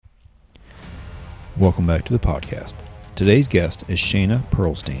Welcome back to the podcast. Today's guest is Shayna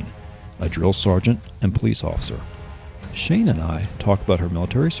Perlstein, a drill sergeant and police officer. Shayna and I talk about her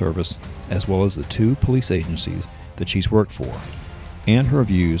military service, as well as the two police agencies that she's worked for, and her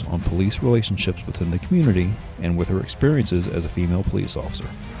views on police relationships within the community and with her experiences as a female police officer.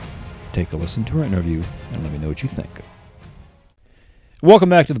 Take a listen to her interview and let me know what you think. Welcome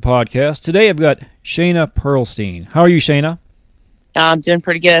back to the podcast. Today I've got Shayna Perlstein. How are you, Shayna? I'm doing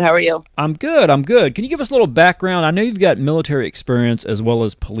pretty good. How are you? I'm good. Can you give us a little background? I know you've got military experience as well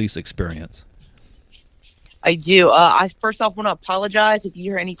as police experience. I do. I first off want to apologize if you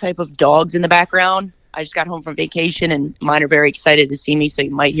hear any type of dogs in the background. I just got home from vacation, and mine are very excited to see me, so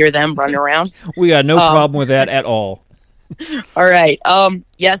you might hear them running around. We got no problem with that at all. All right.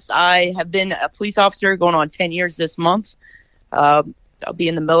 Yes, I have been a police officer going on 10 years this month. I'll be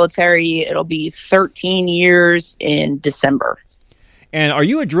in the military. It'll be 13 years in December. And are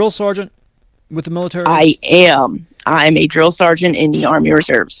you a drill sergeant with the military? I am. I'm a drill sergeant in the Army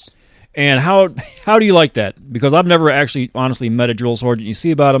Reserves. And how do you like that? Because I've never actually honestly met a drill sergeant. You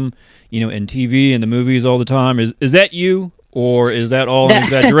see about them, in TV and the movies all the time. Is that you, or is that all an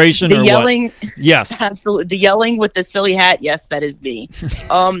exaggeration? The or yelling, what? Yes, absolutely. The yelling with the silly hat, yes, that is me.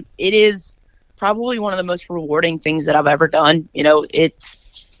 It is probably one of the most rewarding things that I've ever done.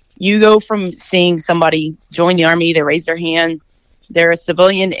 You go from seeing somebody join the Army, they raise their hand, they're a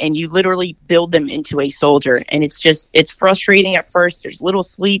civilian, and you literally build them into a soldier. And it's frustrating at first. There's little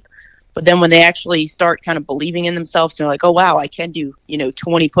sleep. But then when they actually start kind of believing in themselves, they're like, oh, wow, I can do,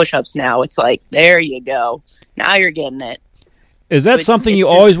 20 push-ups now. It's like, there you go. Now you're getting it. Is that something you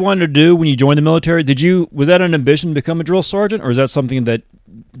always wanted to do when you joined the military? Was that an ambition to become a drill sergeant, or is that something that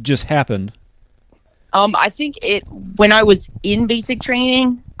just happened? I think when I was in basic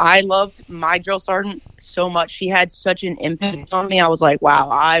training, I loved my drill sergeant so much. She had such an impact on me. I was like, wow,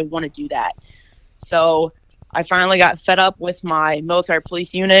 I want to do that. So I finally got fed up with my military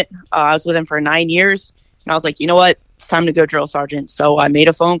police unit. I was with them for 9 years, and I was like, you know what? It's time to go drill sergeant. So I made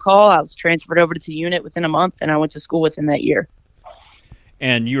a phone call. I was transferred over to the unit within a month, and I went to school within that year.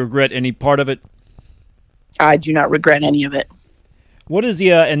 And you regret any part of it? I do not regret any of it. What is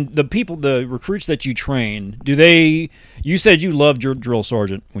the recruits that you train, you said you loved your drill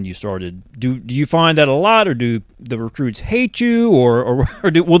sergeant when you started. Do you find that a lot, or do the recruits hate you, or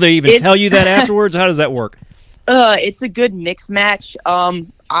will they even tell you that afterwards? How does that work? It's a good mixed match. I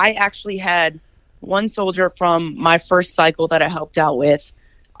actually had one soldier from my first cycle that I helped out with.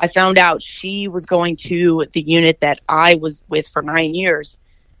 I found out she was going to the unit that I was with for 9 years.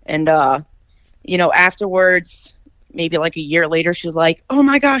 And, afterwards, maybe like a year later, she was like, oh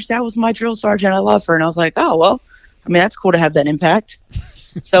my gosh, that was my drill sergeant. I love her. And I was like, oh, well, that's cool to have that impact.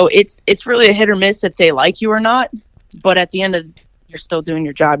 So it's really a hit or miss if they like you or not. But at the end of you're still doing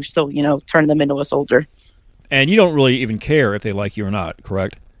your job. You're still, turning them into a soldier. And you don't really even care if they like you or not,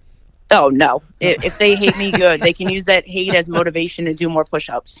 correct? Oh, no. If they hate me, good. They can use that hate as motivation to do more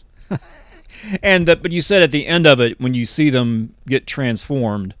push-ups. But you said at the end of it, when you see them get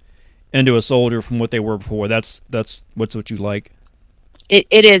transformed into a soldier from what they were before, that's what you like? It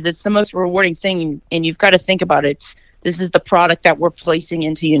is. It's the most rewarding thing, and you've got to think about it. This is the product that we're placing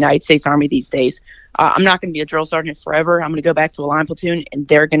into the United States Army these days. I'm not going to be a drill sergeant forever. I'm going to go back to a line platoon, and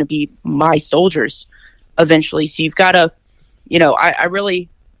they're going to be my soldiers eventually. So you've got to, I really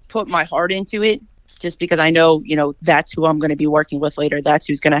put my heart into it just because I know, that's who I'm going to be working with later. That's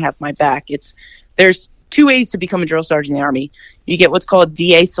who's going to have my back. There's two ways to become a drill sergeant in the Army. You get what's called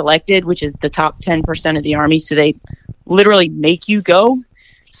DA selected, which is the top 10% of the Army. So they literally make you go.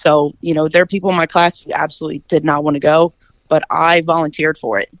 So, there are people in my class who absolutely did not want to go, but I volunteered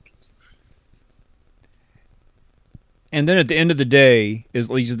for it. And then at the end of the day,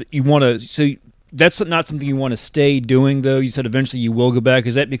 you want to, so that's not something you want to stay doing, though. You said eventually you will go back.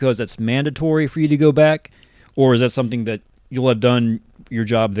 Is that because that's mandatory for you to go back? Or is that something that you'll have done your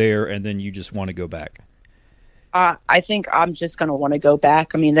job there and then you just want to go back? I think I'm just going to want to go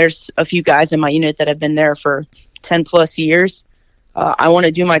back. There's a few guys in my unit that have been there for 10 plus years. I want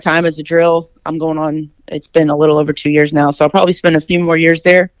to do my time as a drill. It's been a little over 2 years now, so I'll probably spend a few more years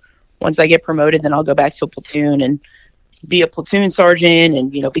there. Once I get promoted, then I'll go back to a platoon and be a platoon sergeant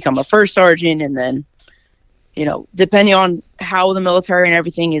and, become a first sergeant. And then, depending on how the military and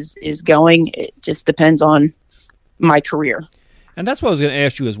everything is going, it just depends on my career. And that's what I was going to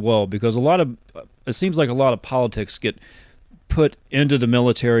ask you as well, because it seems like a lot of politics get put into the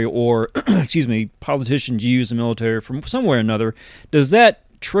military, or, politicians use the military from somewhere or another. Does that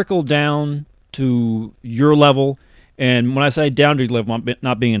trickle down to your level? And when I say down to your level, I'm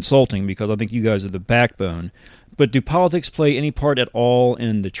not being insulting, because I think you guys are the backbone. But do politics play any part at all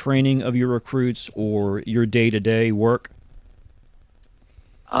in the training of your recruits or your day-to-day work?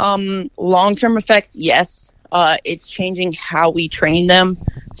 Long-term effects, yes. It's changing how we train them.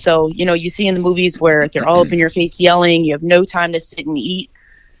 So, you see in the movies where they're all up in your face yelling, you have no time to sit and eat.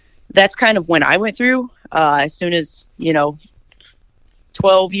 That's kind of when I went through. As soon as,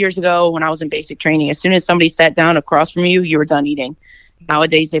 12 years ago when I was in basic training, as soon as somebody sat down across from you, you were done eating.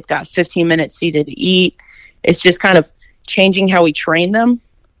 Nowadays, they've got 15 minutes seated to eat. It's just kind of changing how we train them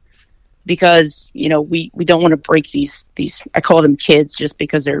because, we don't want to break these, I call them kids just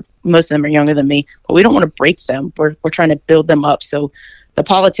because most of them are younger than me, but we don't want to break them. We're trying to build them up. So the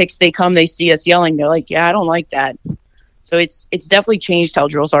politics, they see us yelling. They're like, yeah, I don't like that. So it's definitely changed how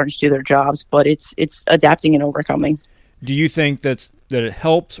drill sergeants do their jobs, but it's adapting and overcoming. Do you think that it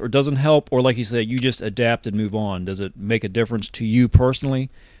helps or doesn't help, or like you said, you just adapt and move on? Does it make a difference to you personally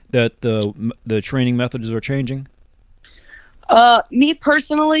that the training methods are changing? Me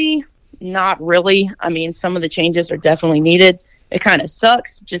personally, not really. I mean, some of the changes are definitely needed. It kind of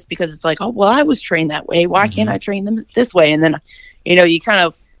sucks just because it's like, oh, well, I was trained that way. Why can't I train them this way? And then, you kind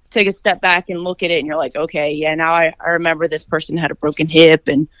of take a step back and look at it and you're like, okay, yeah, now I remember this person had a broken hip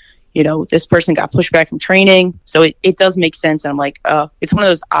and, this person got pushed back from training. So it does make sense. And I'm like, it's one of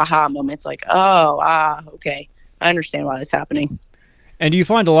those aha moments like, okay, I understand why that's happening. And do you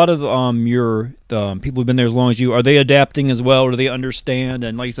find a lot of your people who've been there as long as you, are they adapting as well? Or do they understand?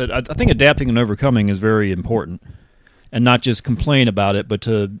 And like you said, I think adapting and overcoming is very important. And not just complain about it, but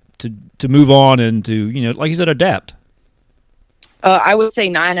to move on and to, like you said, adapt. I would say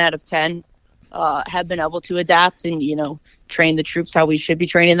 9 out of 10 have been able to adapt and, train the troops how we should be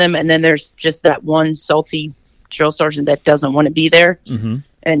training them. And then there's just that one salty drill sergeant that doesn't want to be there. Mm-hmm.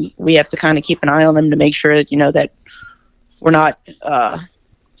 And we have to kind of keep an eye on them to make sure that, that we're not,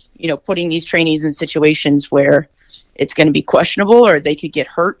 putting these trainees in situations where it's going to be questionable or they could get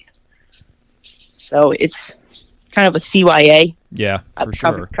hurt. So it's kind of a CYA. Yeah, for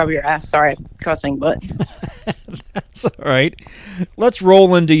sure. Cover your ass. Sorry, I'm cussing, but that's all right. Let's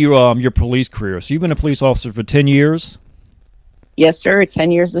roll into your police career. So you've been a police officer for 10 years? Yes, sir.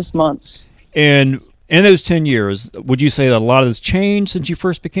 10 years this month. And in those 10 years, would you say that a lot has changed since you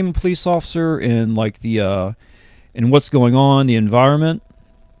first became a police officer and like and what's going on, the environment?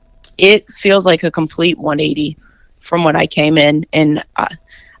 It feels like a complete 180 from when I came in. And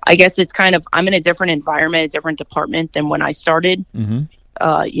I guess it's kind of, I'm in a different environment, a different department than when I started,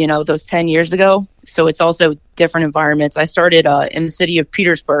 those 10 years ago. So it's also different environments. I started in the city of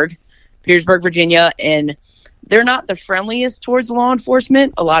Petersburg, Virginia, and they're not the friendliest towards law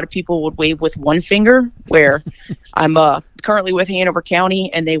enforcement. A lot of people would wave with one finger, where I'm currently with Hanover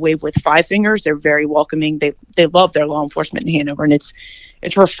County, and they wave with 5 fingers. They're very welcoming. They love their law enforcement in Hanover, and it's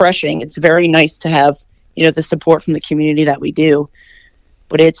refreshing. It's very nice to have, the support from the community that we do.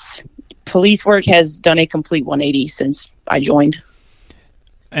 But police work has done a complete 180 since I joined.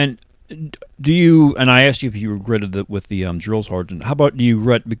 And I asked you if you regretted it with the drill sergeant. How about, do you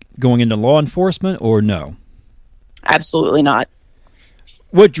regret going into law enforcement or no? Absolutely not.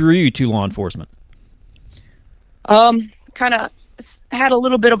 What drew you to law enforcement? Kind of had a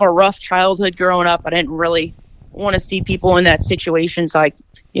little bit of a rough childhood growing up. I didn't really want to see people in that situation. So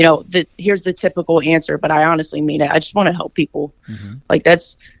here's the typical answer, but I honestly mean it. I just want to help people. Mm-hmm. Like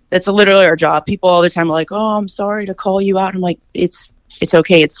that's literally our job. People all the time are like, oh, I'm sorry to call you out. I'm like, it's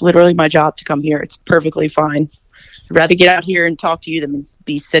okay. It's literally my job to come here. It's perfectly fine. I'd rather get out here and talk to you than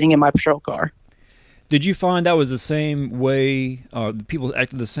be sitting in my patrol car. Did you find that was the same way, people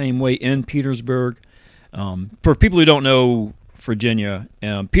acted the same way in Petersburg? For people who don't know Virginia,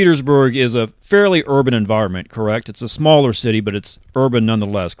 Petersburg is a fairly urban environment, correct? It's a smaller city, but it's urban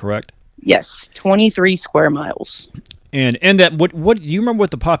nonetheless, correct? Yes, 23 square miles. And that, what do you remember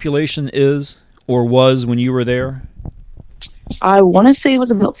what the population is or was when you were there? I want to say it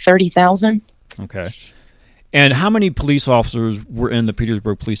was about 30,000. Okay. And how many police officers were in the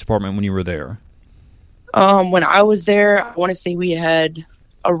Petersburg Police Department when you were there? When I was there, I want to say we had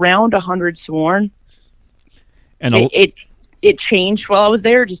around 100 sworn. And it changed while I was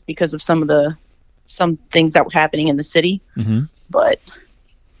there just because of some things that were happening in the city. Mm-hmm. But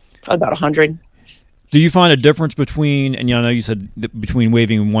probably about 100. Do you find a difference between, and I know you said between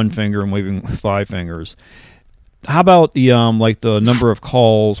waving one finger and waving 5 fingers. How about the the number of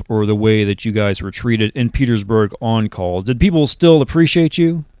calls or the way that you guys were treated in Petersburg on calls? Did people still appreciate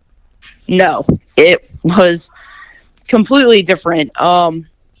you? No, it was completely different.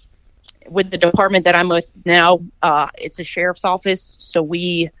 With the department that I'm with now, it's a sheriff's office, so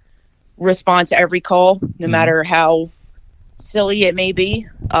we respond to every call, no matter how silly it may be.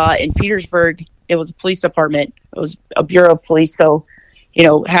 In Petersburg, it was a police department. It was a bureau of police. So,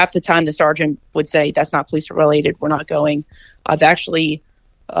 half the time the sergeant would say, that's not police related. We're not going. I've actually,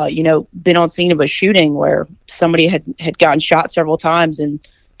 been on scene of a shooting where somebody had gotten shot several times and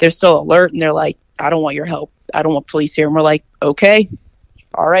they're still alert and they're like, I don't want your help. I don't want police here. And we're like, okay,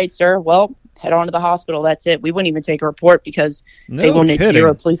 all right, sir. Well, head on to the hospital. That's it. We wouldn't even take a report because they wanted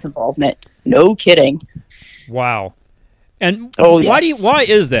zero police involvement. No kidding. Wow. And yes. why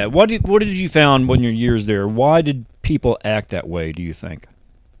is that? What did you found when your years there? Why did people act that way, do you think?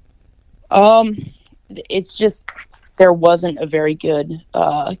 It's just there wasn't a very good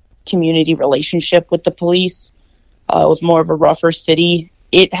community relationship with the police. It was more of a rougher city.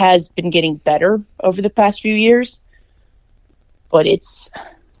 It has been getting better over the past few years, but it's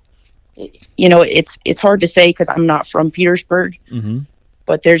hard to say because I'm not from Petersburg. Mm-hmm.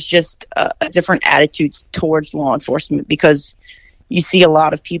 But there's just a different attitude towards law enforcement because you see a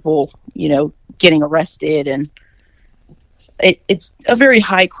lot of people, getting arrested, and it's a very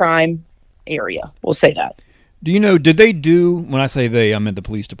high crime area. We'll say that. Do you know, did they do, when I say they, I'm in the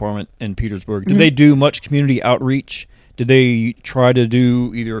police department in Petersburg, did they do much community outreach? Did they try to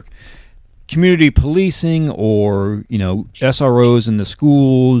do either community policing or, SROs in the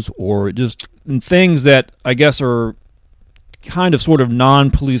schools or just things that I guess are kind of sort of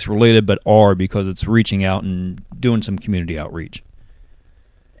non-police related but are because it's reaching out and doing some community outreach?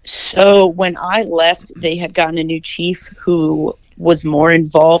 So when I left, they had gotten a new chief who was more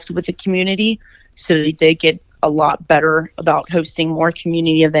involved with the community. So they did get a lot better about hosting more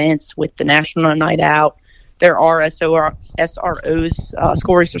community events with the National Night Out. There are SROs,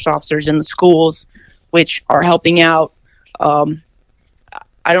 school resource officers in the schools, which are helping out. I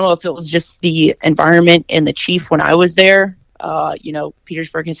don't know if it was just the environment and the chief when I was there.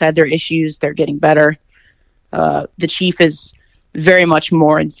 Petersburg has had their issues. They're getting better. The chief is very much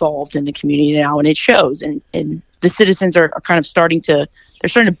more involved in the community now, and it shows. And the citizens are kind of starting to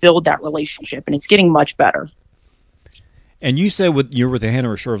build that relationship, and it's getting much better. And you said you're with the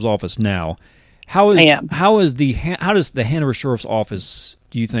Hanover Sheriff's Office now. How does the Hanover Sheriff's Office,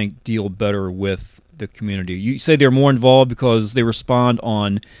 do you think, deal better with the community? You say they're more involved because they respond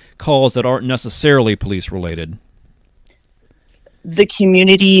on calls that aren't necessarily police related. The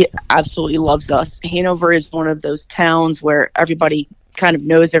community absolutely loves us. Hanover is one of those towns where everybody kind of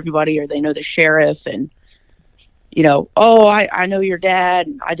knows everybody, or they know the sheriff, and I know your dad.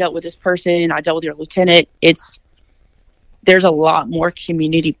 I dealt with this person. I dealt with your lieutenant. There's a lot more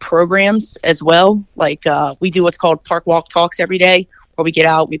community programs as well. Like we do what's called park walk talks every day, where we get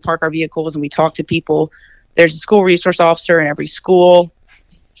out, we park our vehicles, and we talk to people. There's a school resource officer in every school.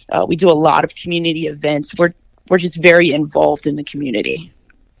 We do a lot of community events. We're just very involved in the community.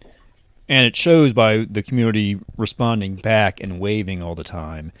 And it shows by the community responding back and waving all the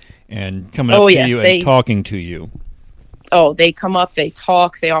time and coming up to you and talking to you. Oh, they come up, they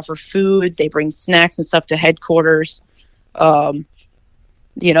talk, they offer food, they bring snacks and stuff to headquarters. They'll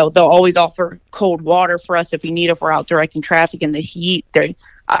always offer cold water for us if we need it, if we're out directing traffic in the heat.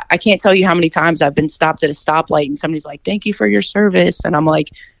 I can't tell you how many times I've been stopped at a stoplight and somebody's like, thank you for your service. And I'm like,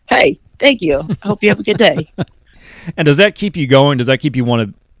 hey, thank you. I hope you have a good day. And does that keep you going? Does that keep you want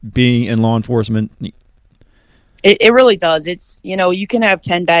to be in law enforcement? It really does. It's, you can have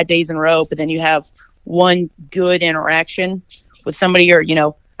 10 bad days in a row, but then you have one good interaction with somebody, or,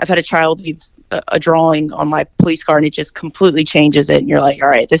 I've had a child leave a drawing on my police car and it just completely changes it. And you're like, all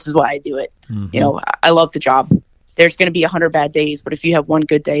right, this is why I do it. Mm-hmm. I love the job. There's going to be 100 bad days, but if you have one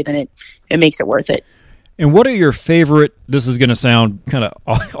good day, then it makes it worth it. And what are your favorite, this is going to sound kind of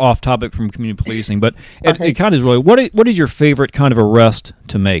off topic from community policing, but it kind of is really, what is your favorite kind of arrest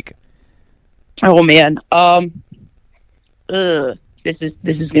to make? Oh man. This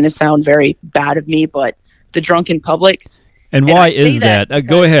is going to sound very bad of me, but the drunken Publix. And why is that?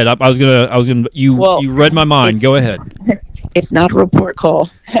 Go ahead. You read my mind. Go ahead. It's not a report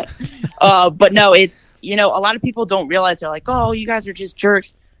call. But no, it's, a lot of people don't realize. They're like, oh, you guys are just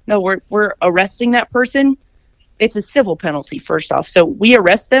jerks. No, we're arresting that person. It's a civil penalty, first off. So we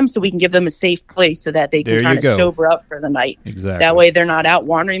arrest them so we can give them a safe place so that they can kind of sober up for the night. Exactly. That way they're not out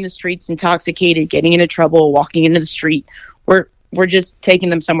wandering the streets intoxicated, getting into trouble, walking into the street. We're just taking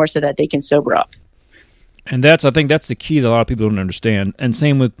them somewhere so that they can sober up. And I think that's the key that a lot of people don't understand. And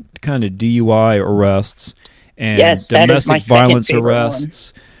same with kind of DUI arrests and domestic violence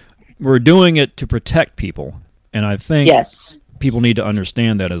arrests. We're doing it to protect people. And I think people need to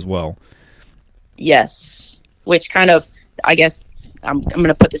understand that as well. Yes. Which kind of, I guess, I'm going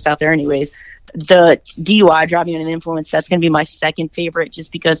to put this out there anyways. The DUI, driving under the influence, that's going to be my second favorite,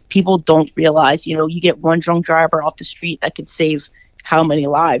 just because people don't realize, you get one drunk driver off the street that could save how many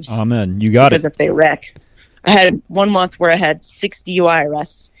lives. Amen. You got because it. if they wreck. I had 1 month where I had 6 DUI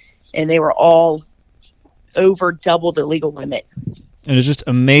arrests, and they were all over double the legal limit. And it's just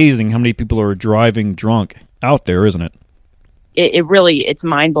amazing how many people are driving drunk out there, isn't it? It really, it's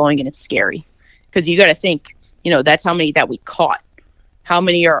mind-blowing and it's scary. Because you got to think, that's how many that we caught. How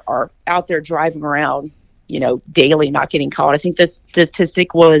many are out there driving around, daily, not getting caught. I think this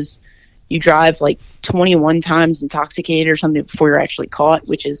statistic was you drive like 21 times intoxicated or something before you're actually caught,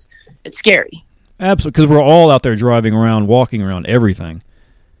 it's scary. Absolutely, because we're all out there driving around, walking around, everything.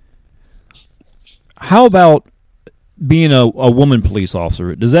 How about being a woman police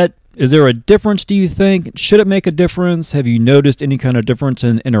officer? Is there a difference, do you think? Should it make a difference? Have you noticed any kind of difference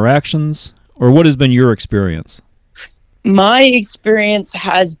in interactions? Or what has been your experience? My experience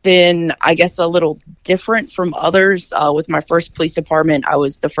has been, I guess, a little different from others. With my first police department, I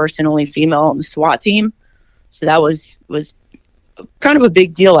was the first and only female on the SWAT team. So that was kind of a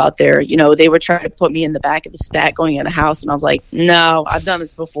big deal out there. They would try to put me in the back of the stack going in a house, and I was like, no, I've done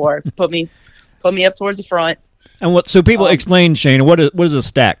this before. Put me up towards the front. And so people explain, Shayna, what is a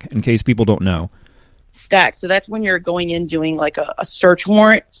stack, in case people don't know? Stack. So that's when you're going in doing like a search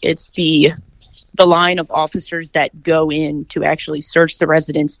warrant. It's the line of officers that go in to actually search the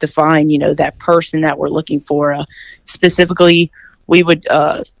residence to find, that person that we're looking for. Specifically, we would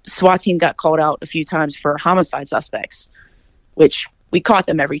SWAT team got called out a few times for homicide suspects, which we caught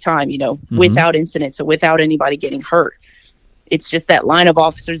them every time, without incident, so without anybody getting hurt. It's just that line of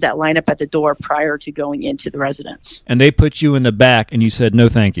officers that line up at the door prior to going into the residence. And they put you in the back, and you said, no,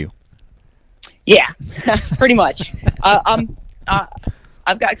 thank you. Yeah, pretty much.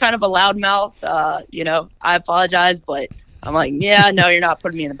 I've got kind of a loud mouth. I apologize, but I'm like, yeah, no, you're not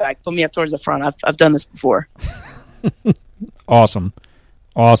putting me in the back. Put me up towards the front. I've done this before. Awesome.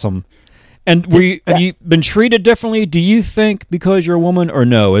 And have you been treated differently, do you think, because you're a woman, or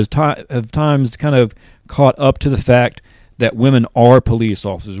no? Have times kind of caught up to the fact that women are police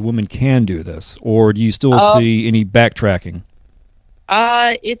officers, women can do this, or do you still see any backtracking?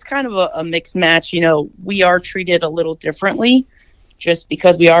 It's kind of a mixed match. We are treated a little differently just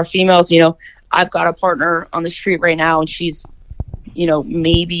because we are females. I've got a partner on the street right now, and she's,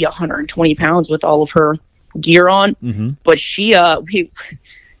 maybe 120 pounds with all of her gear on. Mm-hmm. But she, I've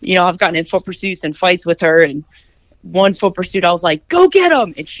gotten in foot pursuits and fights with her, and one foot pursuit, I was like, go get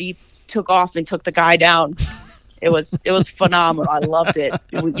him. And she took off and took the guy down. It was phenomenal. I loved it.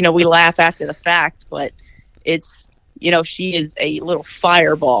 We laugh after the fact, but it's, she is a little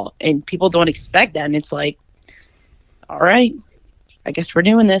fireball, and people don't expect that. And it's like, all right, I guess we're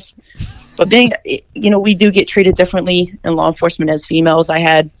doing this. But we do get treated differently in law enforcement as females. I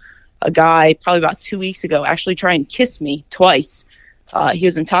had a guy probably about 2 weeks ago actually try and kiss me twice. He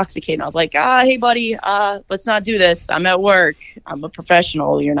was intoxicated. I was like, hey, buddy, let's not do this. I'm at work. I'm a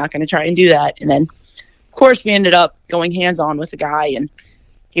professional. You're not going to try and do that. And then, of course, we ended up going hands-on with the guy, and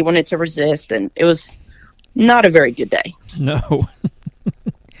he wanted to resist, and it was not a very good day. No.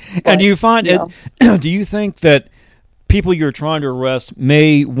 And do you find it? Do you think that people you're trying to arrest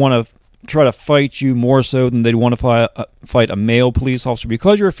may want to try to fight you more so than they'd want to fight a male police officer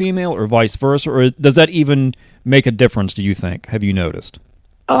because you're a female, or vice versa? Or does that even make a difference, do you think? Have you noticed?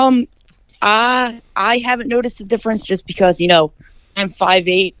 I haven't noticed a difference just because, I'm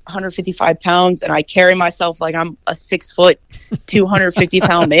 5'8", 155 pounds, and I carry myself like I'm a 6 foot, 250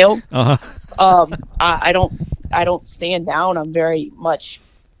 pound male. Uh-huh. I don't stand down. I'm very much,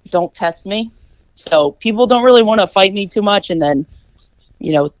 don't test me. So people don't really want to fight me too much. And then,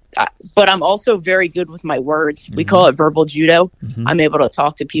 but I'm also very good with my words. Mm-hmm. We call it verbal judo. Mm-hmm. I'm able to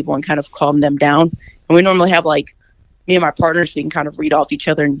talk to people and kind of calm them down. And we normally have me and my partners, we can kind of read off each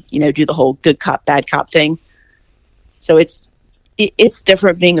other and, do the whole good cop, bad cop thing. So it's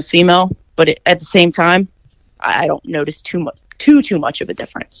different being a female, but at the same time, I don't notice too much of a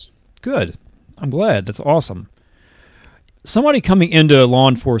difference. Good. I'm glad. That's awesome. Somebody coming into law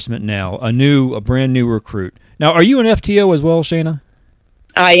enforcement now, a brand new recruit. Now, are you an FTO as well, Shayna?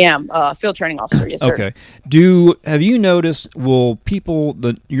 I am a field training officer. Yes, sir. Okay. Have you noticed? Will people,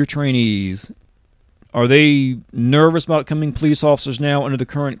 your trainees, are they nervous about becoming police officers now under the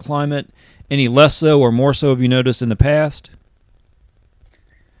current climate? Any less so or more so have you noticed in the past?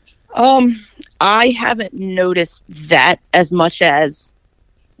 I haven't noticed that as much as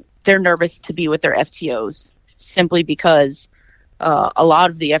they're nervous to be with their FTOs, simply because a lot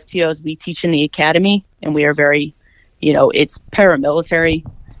of the FTOs we teach in the academy, and we are very, it's paramilitary.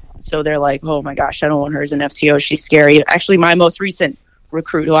 So they're like, oh my gosh, I don't want her as an FTO. She's scary. Actually, my most recent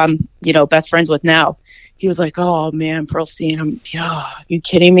recruit, who I'm, best friends with now, he was like, oh man, Perlstein, you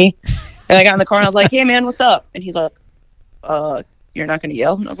kidding me? And I got in the car and I was like, hey man, what's up? And he's like, you're not going to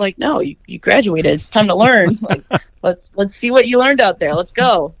yell? And I was like, no, you graduated. It's time to learn. Like, let's see what you learned out there. Let's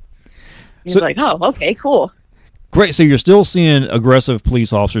go. He's like, oh, okay, cool. Great. So you're still seeing aggressive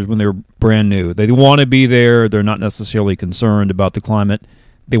police officers when they're brand new. They want to be there. They're not necessarily concerned about the climate.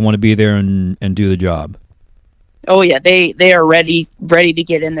 They want to be there and do the job. Oh yeah, they are ready to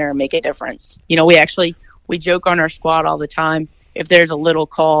get in there and make a difference. You know, we joke on our squad all the time. If there's a little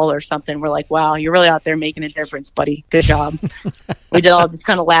call or something, we're like, wow, you're really out there making a difference, buddy. Good job. We all just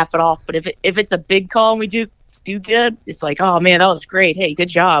kind of laugh it off. But if it's a big call and we do good, it's like, oh man, that was great. Hey, good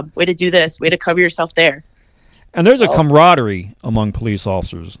job. Way to do this. Way to cover yourself there. And there's a camaraderie among police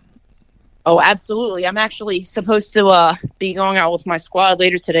officers. Oh, absolutely. I'm actually supposed to be going out with my squad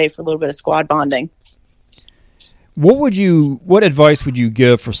later today for a little bit of squad bonding. What advice would you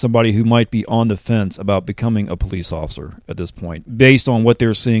give for somebody who might be on the fence about becoming a police officer at this point, based on what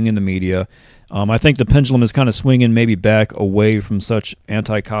they're seeing in the media? I think the pendulum is kind of swinging maybe back away from such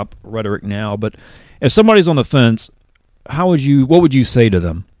anti-cop rhetoric now. But if somebody's on the fence, what would you say to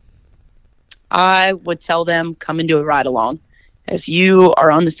them? I would tell them, come and do a ride along. If you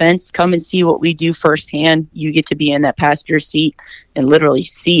are on the fence, come and see what we do firsthand. You get to be in that passenger seat and literally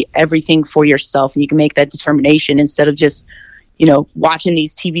see everything for yourself. And you can make that determination instead of just, watching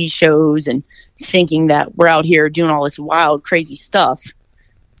these TV shows and thinking that we're out here doing all this wild, crazy stuff.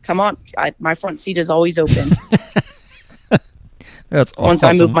 Come on. My front seat is always open. That's awesome. Once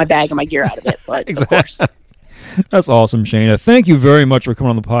I move my bag and my gear out of it. But exactly. Of course. That's awesome, Shayna. Thank you very much for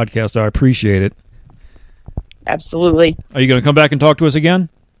coming on the podcast. I appreciate it. Absolutely. Are you going to come back and talk to us again?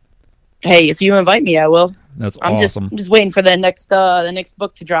 Hey, if you invite me, I will. That's I'm awesome. just waiting for the next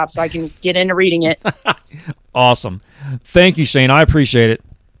book to drop so I can get into reading it. Awesome. Thank you, Shane. I appreciate it.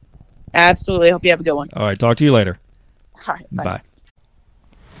 Absolutely. Hope you have a good one. All right. Talk to you later. All right. Bye.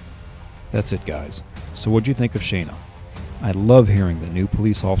 That's it, guys. So what'd you think of Shayna? I love hearing the new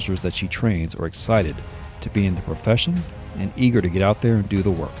police officers that she trains are excited to be in the profession and eager to get out there and do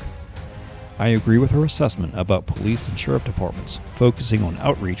the work. I agree with her assessment about police and sheriff departments focusing on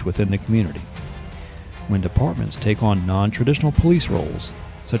outreach within the community. When departments take on non-traditional police roles,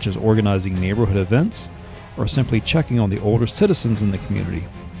 such as organizing neighborhood events or simply checking on the older citizens in the community,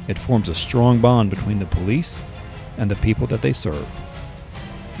 it forms a strong bond between the police and the people that they serve.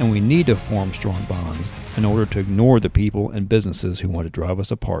 And we need to form strong bonds in order to ignore the people and businesses who want to drive us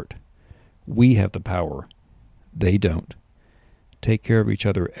apart. We have the power. They don't. Take care of each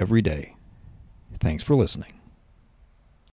other every day. Thanks for listening.